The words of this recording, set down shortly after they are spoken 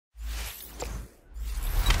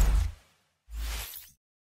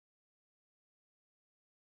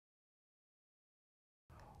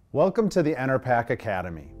Welcome to the Enerpac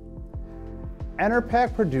Academy.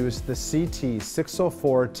 Enerpac produced the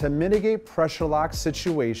CT604 to mitigate pressure lock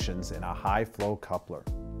situations in a high flow coupler.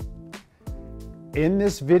 In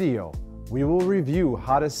this video, we will review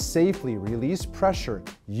how to safely release pressure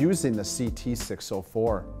using the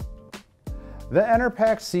CT604. The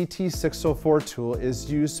Enerpac CT604 tool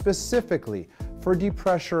is used specifically for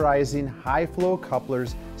depressurizing high flow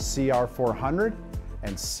couplers CR400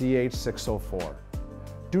 and CH604.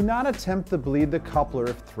 Do not attempt to bleed the coupler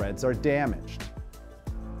if threads are damaged.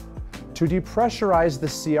 To depressurize the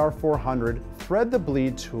CR400, thread the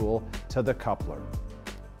bleed tool to the coupler.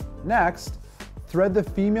 Next, thread the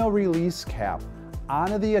female release cap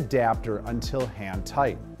onto the adapter until hand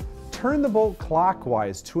tight. Turn the bolt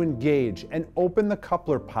clockwise to engage and open the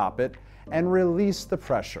coupler poppet and release the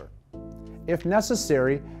pressure. If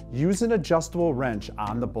necessary, use an adjustable wrench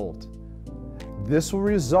on the bolt. This will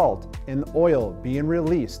result in oil being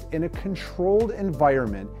released in a controlled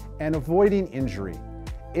environment and avoiding injury,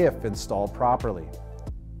 if installed properly.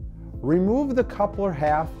 Remove the coupler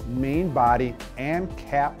half, main body, and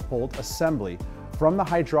cap bolt assembly from the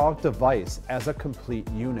hydraulic device as a complete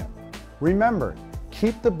unit. Remember,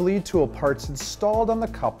 keep the bleed tool parts installed on the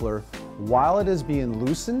coupler while it is being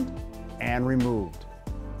loosened and removed.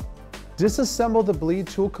 Disassemble the bleed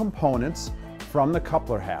tool components from the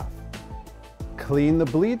coupler half. Clean the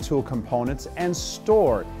bleed tool components and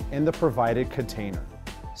store in the provided container.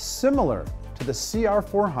 Similar to the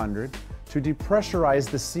CR400, to depressurize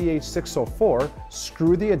the CH604,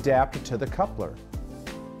 screw the adapter to the coupler.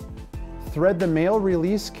 Thread the male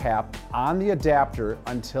release cap on the adapter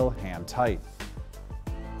until hand tight.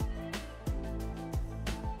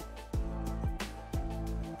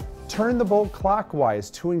 Turn the bolt clockwise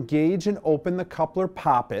to engage and open the coupler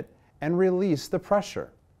poppet and release the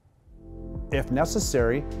pressure. If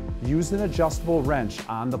necessary, use an adjustable wrench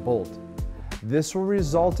on the bolt. This will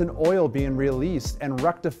result in oil being released and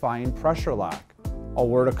rectifying pressure lock. A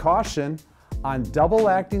word of caution, on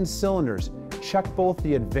double-acting cylinders, check both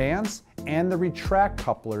the advance and the retract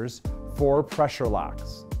couplers for pressure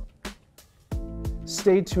locks.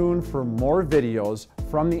 Stay tuned for more videos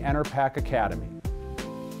from the Enerpac Academy.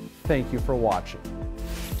 Thank you for watching.